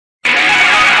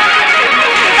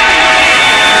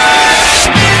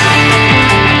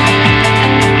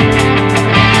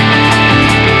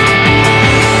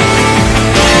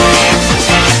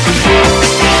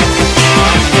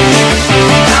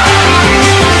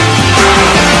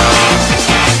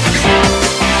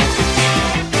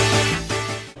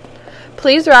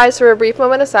Please rise for a brief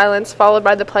moment of silence, followed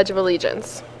by the Pledge of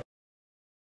Allegiance.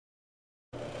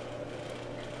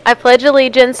 I pledge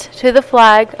allegiance to the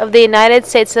flag of the United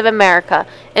States of America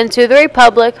and to the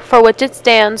republic for which it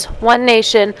stands, one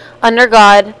nation, under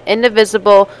God,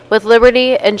 indivisible, with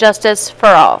liberty and justice for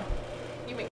all.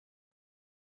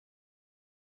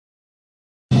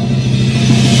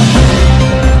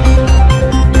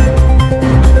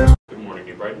 Good morning,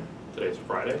 New Brighton. Today is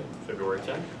Friday, February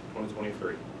 10th,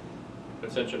 2023.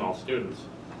 Attention all students.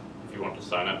 If you want to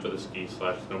sign up for the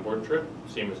ski/snowboard trip,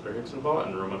 see Mr. Hicksonbaugh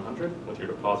in room 100 with your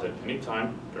deposit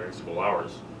anytime during school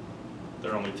hours.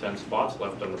 There are only 10 spots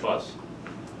left on the bus,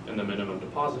 and the minimum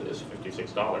deposit is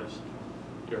 $56.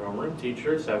 Your homeroom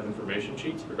teachers have information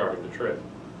sheets regarding the trip.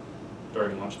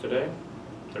 During lunch today,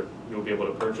 you'll be able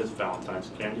to purchase Valentine's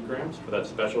candygrams for that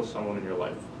special someone in your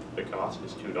life. The cost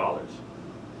is $2.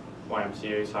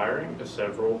 YMCA is hiring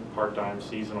several part-time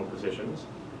seasonal positions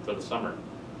for the summer.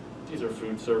 These are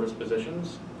food service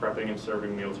positions, prepping and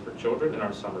serving meals for children in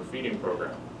our summer feeding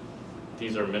program.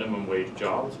 These are minimum wage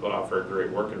jobs but offer a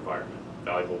great work environment,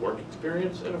 valuable work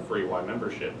experience, and a free Y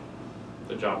membership.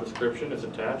 The job description is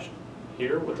attached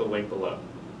here with a link below.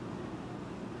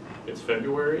 It's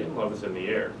February and love is in the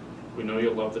air. We know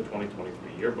you'll love the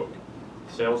 2023 yearbook.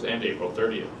 Sales end April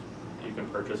 30th. You can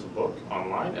purchase a book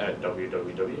online at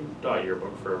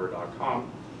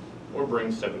www.yearbookforever.com or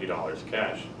bring $70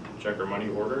 cash. Check our money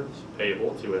orders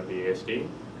payable to NBASD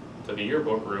to the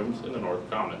yearbook rooms in the North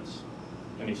Commons.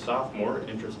 Any sophomore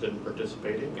interested in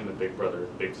participating in the Big Brother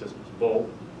Big Sisters Bowl,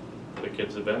 the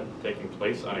kids event taking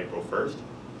place on April 1st,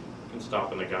 can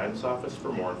stop in the guidance office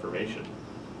for more information.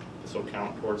 This will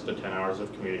count towards the 10 hours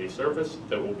of community service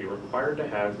that will be required to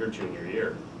have your junior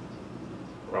year.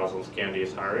 Rosalind's Candy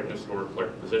is hiring a store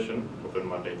clerk position, open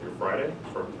Monday through Friday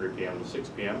from 3 p.m. to 6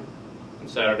 p.m. and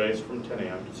Saturdays from 10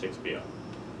 a.m. to 6 p.m.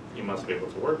 You must be able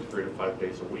to work 3 to 5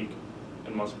 days a week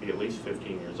and must be at least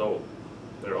 15 years old.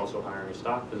 They're also hiring a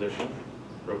stock position,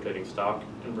 rotating stock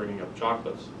and bringing up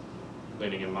chocolates,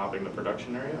 cleaning and mopping the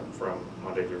production area from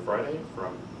Monday through Friday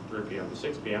from 3 p.m. to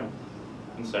 6 p.m.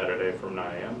 and Saturday from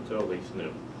 9 a.m. to at least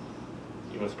noon.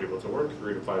 You must be able to work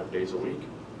 3 to 5 days a week,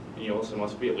 and you also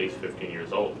must be at least 15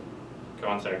 years old.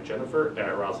 Contact Jennifer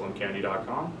at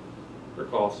rosalindcandy.com or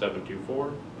call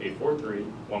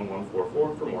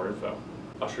 724-843-1144 for more info.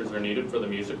 Ushers are needed for the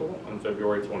musical on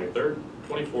February 23rd,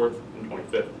 24th, and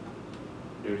 25th.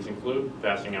 Duties include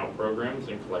passing out programs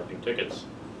and collecting tickets.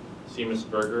 See Ms.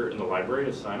 Berger in the library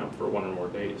to sign up for 1 or more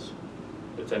days.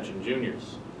 Attention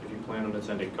juniors. If you plan on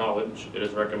attending college, it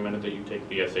is recommended that you take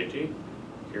the SAT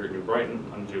here at New Brighton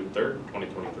on June 3rd,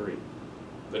 2023.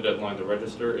 The deadline to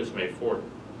register is May 4th.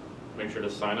 Make sure to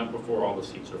sign up before all the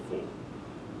seats are full.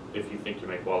 If you think you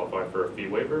may qualify for a fee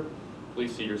waiver,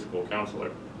 please see your school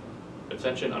counselor.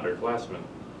 Attention underclassmen.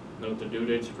 Note the due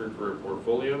dates for career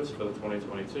portfolios for the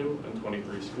 2022 and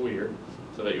 23 school year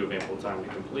so that you have ample time to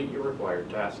complete your required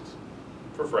tasks.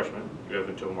 For freshmen, you have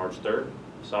until March 3rd,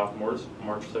 sophomores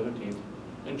March 17th,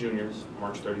 and juniors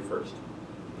March 31st.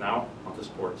 Now, on to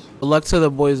sports. Good luck to the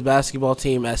boys basketball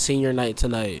team at senior night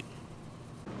tonight.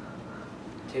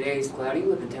 Today is cloudy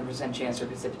with a 10% chance for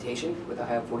precipitation with a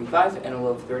high of 45 and a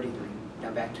low of 33.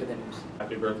 Now back to the news.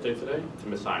 Happy birthday today to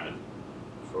Miss Hyman.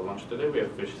 For lunch today, we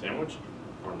have fish sandwich,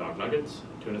 corn dog nuggets,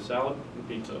 tuna salad, and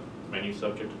pizza. Menu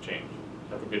subject to change.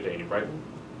 Have a good day, New Brighton.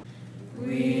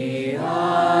 We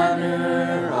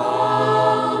honor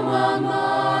all